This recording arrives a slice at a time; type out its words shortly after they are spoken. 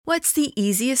What's the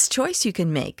easiest choice you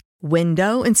can make?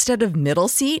 Window instead of middle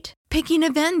seat? Picking a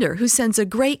vendor who sends a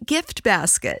great gift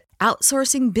basket?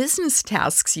 Outsourcing business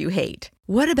tasks you hate?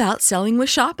 What about selling with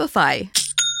Shopify?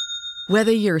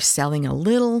 Whether you're selling a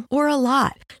little or a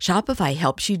lot, Shopify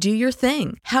helps you do your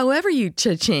thing, however you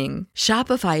cha-ching.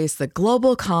 Shopify is the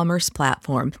global commerce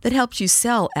platform that helps you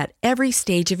sell at every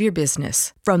stage of your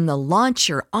business. From the launch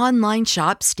your online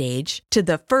shop stage to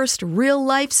the first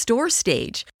real-life store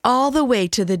stage, all the way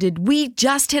to the did we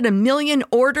just hit 1 million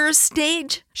orders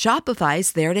stage.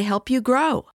 Shopify's there to help you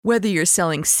grow. Whether you're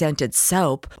selling scented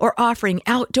soap or offering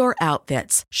outdoor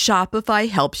outfits, Shopify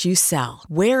helps you sell.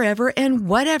 Wherever and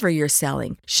whatever you're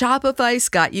selling, Shopify's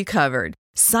got you covered.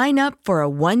 Sign up for a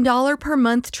 $1 per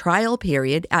month trial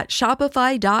period at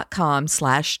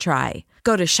shopify.com/try.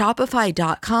 Go to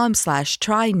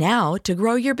shopify.com/try now to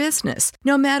grow your business,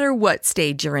 no matter what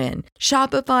stage you're in.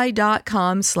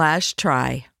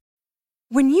 Shopify.com/try.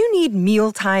 When you need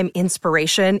mealtime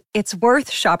inspiration, it's worth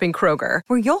shopping Kroger,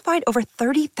 where you'll find over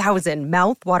 30,000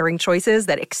 mouth-watering choices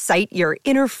that excite your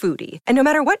inner foodie. And no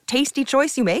matter what tasty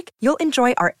choice you make, you'll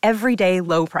enjoy our everyday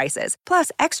low prices,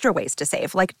 plus extra ways to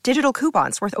save, like digital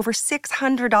coupons worth over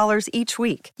 $600 each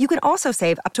week. You can also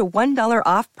save up to $1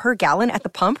 off per gallon at the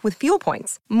pump with fuel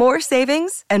points. More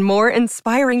savings and more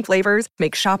inspiring flavors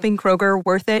make shopping Kroger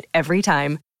worth it every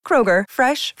time. Kroger,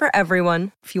 fresh for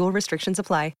everyone. Fuel restrictions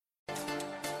apply.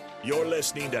 You're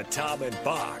listening to Tom and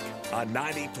Bock on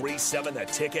 93.7 The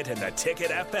Ticket and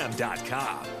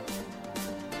theticketfm.com.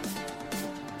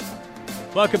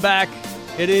 Welcome back.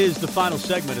 It is the final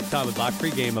segment of Tom and Bock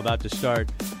pregame, about to start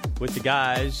with the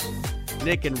guys,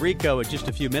 Nick and Rico, in just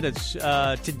a few minutes.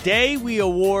 Today we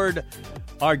award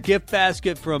our gift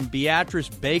basket from Beatrice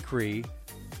Bakery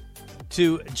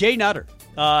to Jay Nutter.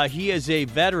 He is a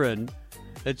veteran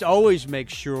that always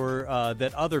makes sure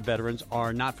that other veterans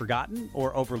are not forgotten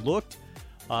or overlooked.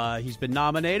 He's been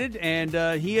nominated,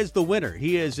 and he is the winner.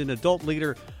 He is an adult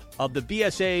leader of the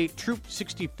BSA Troop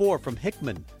 64 from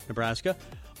Hickman, Nebraska.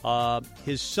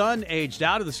 His son aged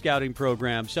out of the scouting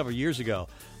program several years ago,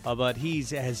 but he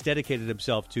has dedicated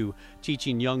himself to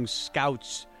teaching young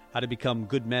scouts how to become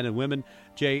good men and women.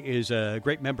 Jay is a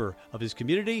great member of his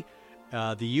community,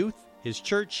 the youth, his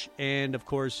church, and, of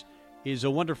course, is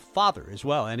a wonderful father as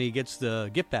well, and he gets the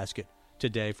gift basket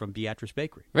today from Beatrice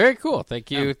Bakery. Very cool. Thank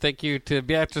you. Thank you to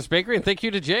Beatrice Bakery, and thank you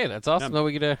to Jay. That's awesome that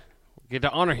we get to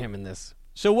honor him in this.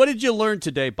 So what did you learn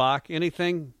today, Bock?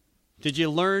 Anything? Did you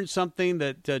learn something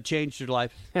that changed your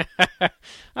life? I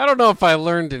don't know if I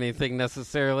learned anything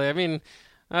necessarily. I mean,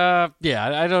 I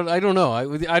don't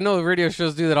know. I know radio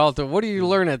shows do that all the time. What do you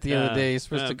learn at the end of the day? You're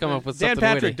supposed to come up with something Dan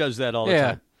Patrick witty. does that all the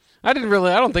time. I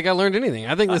don't think I learned anything.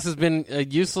 I think this has been a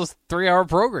useless 3-hour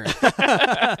program.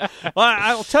 Well,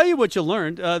 I'll tell you what you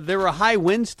learned. There were high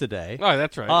winds today. Oh,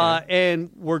 that's right.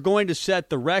 And we're going to set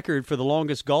the record for the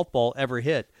longest golf ball ever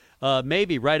hit,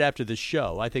 maybe right after the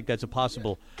show. I think that's a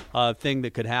possible thing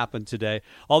that could happen today.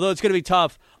 Although it's going to be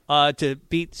tough to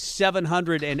beat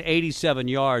 787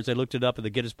 yards. I looked it up in the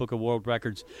Guinness Book of World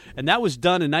Records. And that was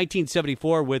done in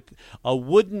 1974 with a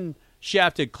wooden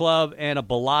shafted club and a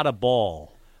balata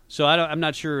ball. So I'm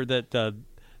not sure that the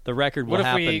record will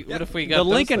happen. What if we got the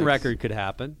Lincoln things? Record could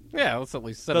happen? Yeah, let's at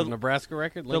least set a Nebraska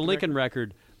record. The Lincoln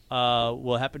record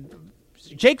will happen.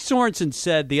 Jake Sorensen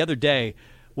said the other day,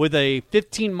 with a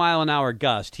 15-mile-an-hour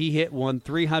gust, he hit one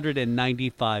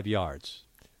 395 yards.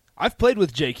 I've played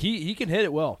with Jake. He can hit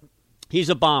it well. He's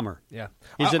a bomber. Yeah.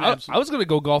 I was going to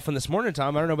go golfing this morning,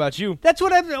 Tom. I don't know about you. That's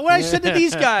what I said to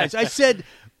these guys. I said,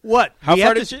 what? How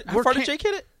far did Jake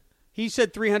hit it? He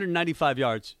said 395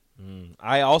 yards.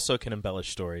 I also can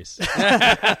embellish stories. You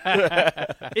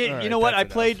know what? I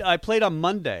played on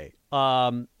Monday.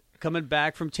 Coming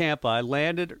back from Tampa, I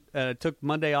landed. Took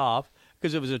Monday off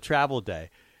because it was a travel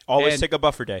day. Always take a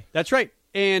buffer day. That's right.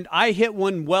 And I hit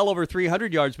one well over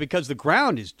 300 yards because the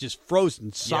ground is just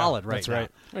frozen solid right now.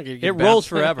 That's right. It rolls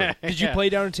forever. Did you play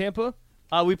down in Tampa?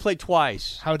 We played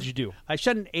twice. How did you do? I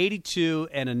shot an 82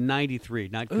 and a 93.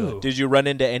 Not good. Ooh. Did you run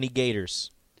into any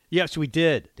gators? Yes, we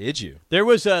did. Did you? There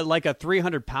was a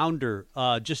 300-pounder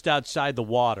just outside the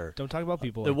water. Don't talk about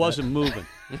people. It wasn't moving.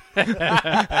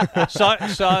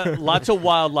 saw lots of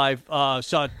wildlife.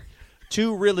 Saw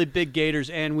two really big gators,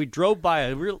 and we drove by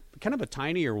a kind of a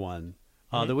tinier one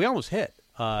that we almost hit.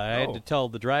 I had to tell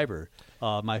the driver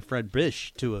my friend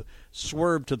Bish to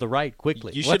swerve to the right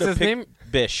quickly. You What's should have his picked name?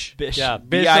 Bish. Yeah,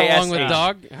 Bish B-I-S-H. along with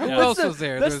Dog. Who else was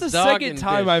there? That's There's the Dog second and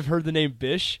time Bish. I've heard the name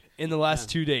Bish in the last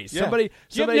 2 days. Yeah. Somebody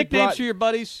Do you have nicknames brought, for your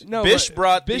buddies? No, Bish but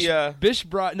brought Bish, the. Bish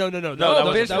brought no. that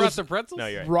Bish was- brought the pretzels? No,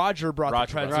 you're right. Roger brought Roger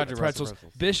the brought Roger brought the pretzels.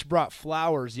 pretzels. Bish brought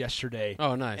flowers yesterday.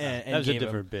 Oh, nice. And That was a gave 'em.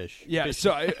 different Bish. Yeah.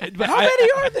 So How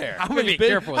many are there? How many? Be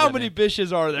careful with How that many name.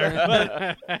 Bishes are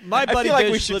there? My I buddy feel like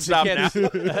we Bish should lives stop in now.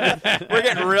 Kansas. We're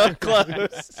getting real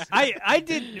close. I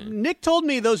did. Nick told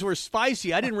me those were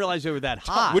spicy. I didn't realize they were that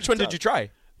hot. Which one did you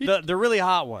try? The really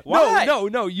hot one. Why?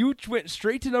 No. You went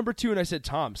straight to number 2, and I said,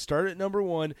 Tom, start at number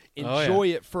 1. Enjoy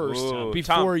it first Ooh,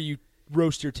 before Tom, you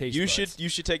roast your taste buds. You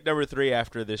should take number 3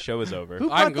 after this show is over. Who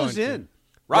I'm brought those going to. in?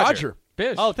 Roger.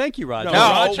 Bish. Oh, thank you, Roger. No,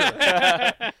 No.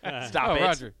 Roger. Stop Oh, it.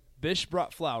 Roger. Bish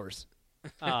brought flowers.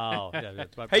 Oh, yeah,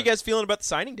 that's my How you guys feeling about the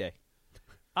signing day?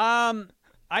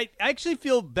 I actually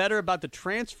feel better about the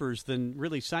transfers than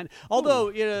really signing.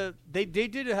 Although they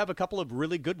did have a couple of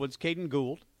really good ones. Caden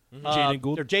Gould. Jaden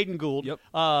Gould. Or Jaden Gould. Yep.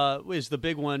 Is the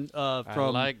big one I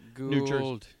from like New Jersey.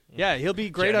 Gould. Yeah, he'll be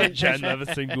great on. Jen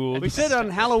Levinson Gould. We said on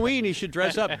Halloween he should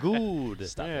dress up Gould.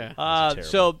 Yeah.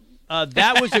 So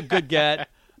that was a good get.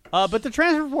 But the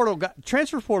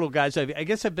transfer portal guys, I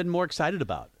guess I've been more excited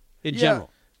about in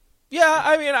general. Yeah,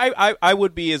 I mean, I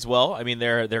would be as well. I mean,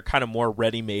 they're kind of more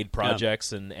ready-made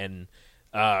projects and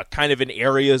kind of in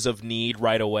areas of need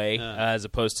right away, as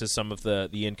opposed to some of the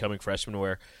incoming freshmen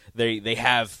where they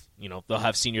have, they'll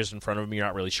have seniors in front of them. You're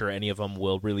not really sure any of them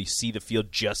will really see the field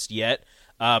just yet.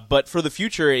 But for the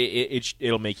future,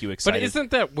 it'll make you excited. But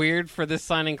isn't that weird for this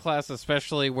signing class,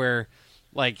 especially where,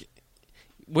 like,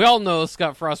 we all know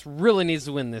Scott Frost really needs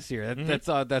to win this year. That's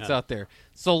out there.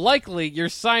 So likely you're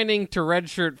signing to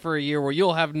redshirt for a year where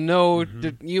you'll have no,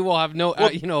 That's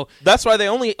why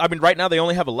right now they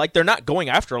only have they're not going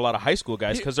after a lot of high school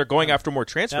guys because they're going after more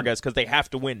transfer guys because they have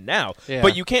to win now. Yeah.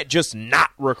 But you can't just not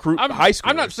recruit high schoolers.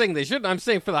 I'm not saying they shouldn't. I'm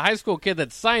saying for the high school kid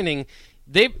that's signing,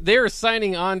 they're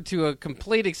signing on to a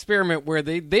complete experiment where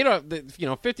they don't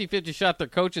 50-50 shot their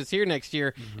coaches here next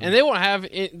year, and they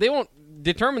won't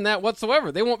determine that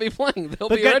whatsoever. They won't be playing. They'll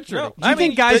be redshirting. Do you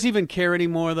think guys even care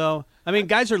anymore, though? I mean,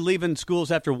 guys are leaving schools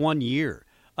after 1 year.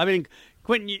 I mean,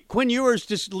 Quinn Ewers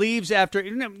just leaves after.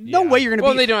 No way you're going to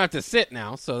Well, be. they don't have to sit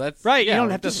now, so that's Right, yeah, you don't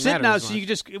it have to doesn't sit matter now, as so much. you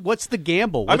just. What's the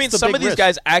gamble? What's I mean, the some big of these risk?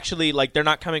 guys actually they're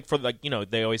not coming for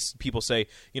people say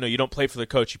you don't play for the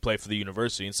coach, you play for the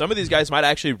university, and some of these guys might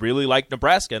actually really like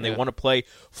Nebraska and they want to play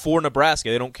for Nebraska.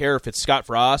 They don't care if it's Scott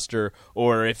Frost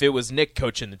or if it was Nick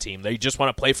coaching the team. They just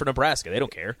want to play for Nebraska. They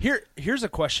don't care. Here's a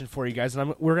question for you guys,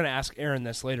 and we're going to ask Aaron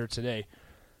this later today.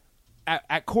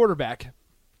 At quarterback,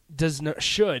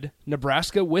 should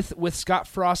Nebraska with Scott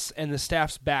Frost and the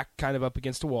staff's back kind of up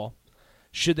against a wall,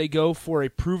 should they go for a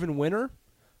proven winner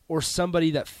or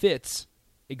somebody that fits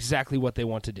exactly what they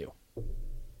want to do?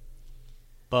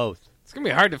 Both. It's going to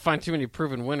be hard to find too many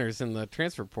proven winners in the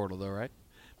transfer portal, though, right?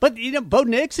 But Bo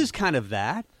Nix is kind of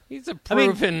that. He's a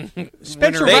proven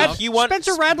Spencer winner.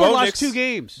 Spencer Rattler lost 2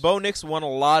 games. Bo Nix won a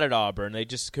lot at Auburn. They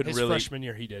just couldn't His really. freshman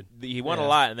year he did. He won a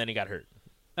lot and then he got hurt.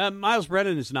 Miles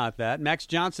Brennan is not that. Max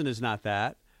Johnson is not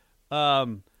that.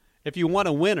 If you want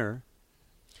a winner,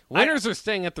 Winners are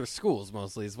staying at their schools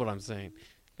mostly, is what I'm saying.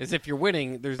 Is if you're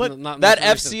winning, there's But not that much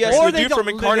reason to FCS play. Or they dude from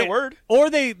Incarnate Word? or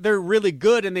they're really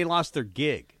good and they lost their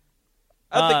gig.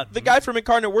 The guy from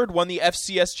Incarnate Word won the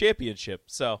FCS championship,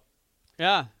 so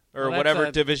Yeah. or Well, that's whatever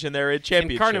a- division they're in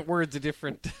championship. Incarnate Word's a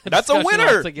different. That's a discussion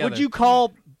winner! altogether. Would you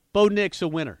call Bo Nix a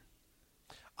winner?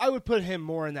 I would put him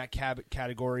more in that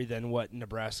category than what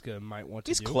Nebraska might want to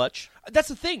He's do. clutch. That's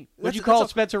the thing. Would you call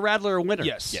Spencer Rattler a winner?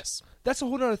 Yes. Yes. That's a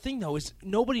whole other thing, though, is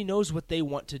nobody knows what they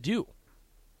want to do.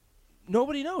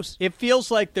 Nobody knows. It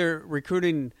feels like they're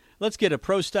recruiting. Let's get a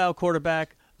pro-style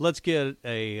quarterback. Let's get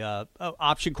a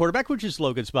option quarterback, which is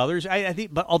Logan Smothers. I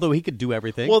think, but although he could do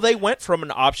everything. Well, they went from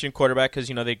an option quarterback because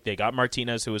they got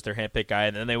Martinez, who was their handpicked guy,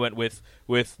 and then they went with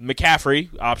McCaffrey,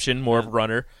 option, more of a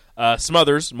runner,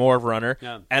 Smothers, more of a runner,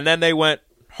 and then they went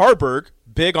Harburg,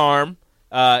 big arm,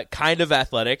 kind of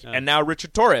athletic, and now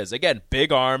Richard Torres, again,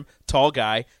 big arm, tall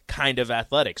guy, kind of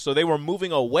athletic. So they were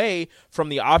moving away from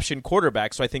the option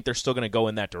quarterback, so I think they're still going to go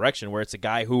in that direction where it's a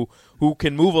guy who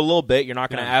can move a little bit. You're not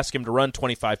going to ask him to run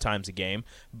 25 times a game,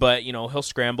 but he'll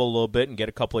scramble a little bit and get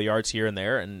a couple of yards here and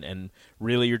there, and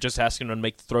really you're just asking him to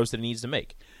make the throws that he needs to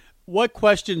make. What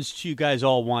questions do you guys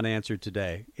all want answered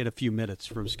today in a few minutes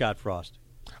from Scott Frost?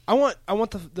 I want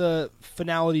the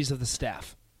finalities of the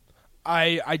staff.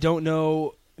 I don't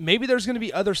know. Maybe there's going to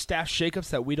be other staff shakeups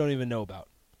that we don't even know about.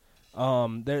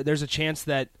 There's a chance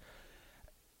that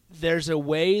there's a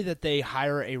way that they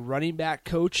hire a running back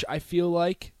coach, I feel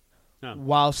like,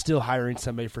 while still hiring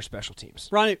somebody for special teams.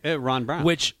 Ron Brown.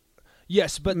 Which,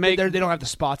 yes, but they don't have the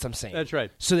spots. I'm saying that's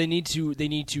right. So they need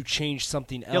to change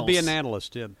something else. He'll be an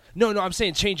analyst, Tim. No, I'm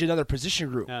saying change another position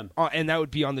group, and that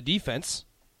would be on the defense.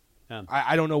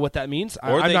 I don't know what that means.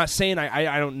 I'm not saying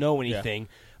I don't know anything,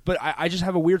 but I just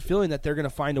have a weird feeling that they're going to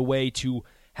find a way to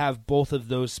have both of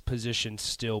those positions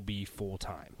still be full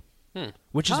time.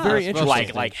 Which is very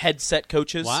interesting. Like headset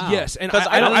coaches. Wow. Yes, and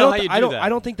I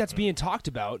don't think that's being talked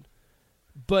about,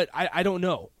 but I don't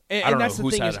know. And that's the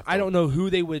thing is, I don't know who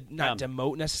they would not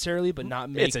demote necessarily, but not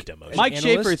make. It's a demotion. Mike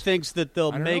Schaefer thinks that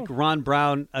they'll make Ron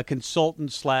Brown a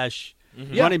consultant /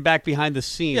 running back behind the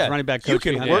scenes, running back coach.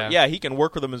 He can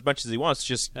work with them as much as he wants.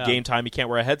 Just game time, he can't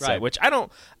wear a headset, which I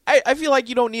don't. I feel like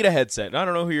you don't need a headset. I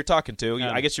don't know who you're talking to.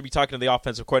 I guess you'd be talking to the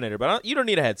offensive coordinator, but you don't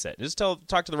need a headset. Just talk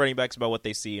to the running backs about what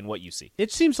they see and what you see.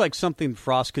 It seems like something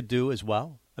Frost could do as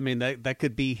well. I mean, that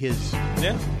could be his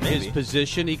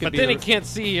position. He could, but then he can't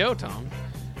CEO Tom.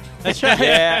 That's right.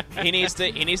 Yeah, he needs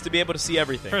to be able to see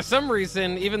everything. For some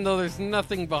reason, even though there's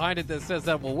nothing behind it that says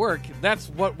that will work, that's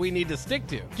what we need to stick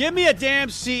to. Give me a damn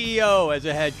CEO as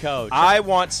a head coach. I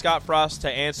want Scott Frost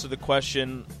to answer the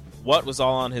question, what was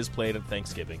all on his plate at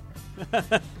Thanksgiving?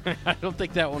 I don't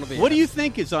think that one will be. What do you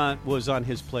think was on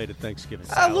his plate at Thanksgiving?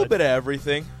 A little bit of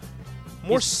everything.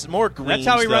 More greens. That's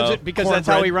how he runs it, because that's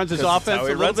how he runs his offense.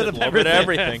 A little bit of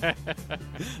everything. A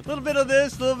little bit of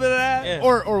this, a little bit of that. Yeah.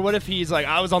 Or what if he's like,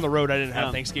 I was on the road, I didn't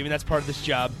have Thanksgiving. That's part of this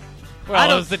job.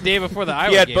 Well, it was the day before the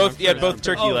Iowa game. He had both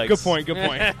turkey legs. Good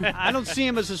point. I don't see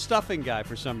him as a stuffing guy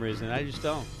for some reason. I just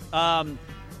don't.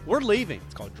 We're leaving.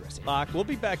 It's called dressing. Bock, we'll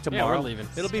be back tomorrow. Yeah, we're leaving.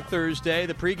 It'll be Thursday.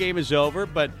 The pregame is over,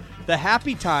 but the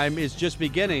happy time is just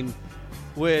beginning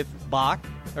with Bock,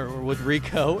 or with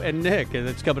Rico and Nick, and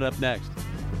it's coming up next.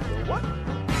 What?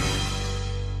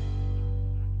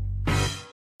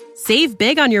 Save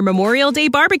big on your Memorial Day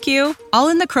barbecue, all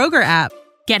in the Kroger app.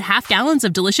 Get half gallons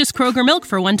of delicious Kroger milk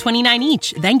for $1.29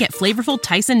 each. Then get flavorful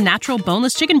Tyson natural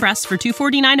boneless chicken breasts for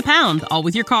 $2.49 a pound, all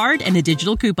with your card and a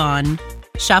digital coupon.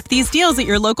 Shop these deals at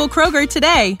your local Kroger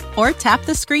today, or tap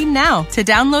the screen now to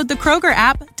download the Kroger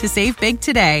app to save big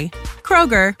today.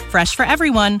 Kroger, fresh for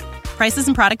everyone. Prices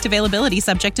and product availability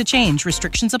subject to change.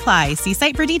 Restrictions apply. See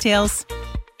site for details.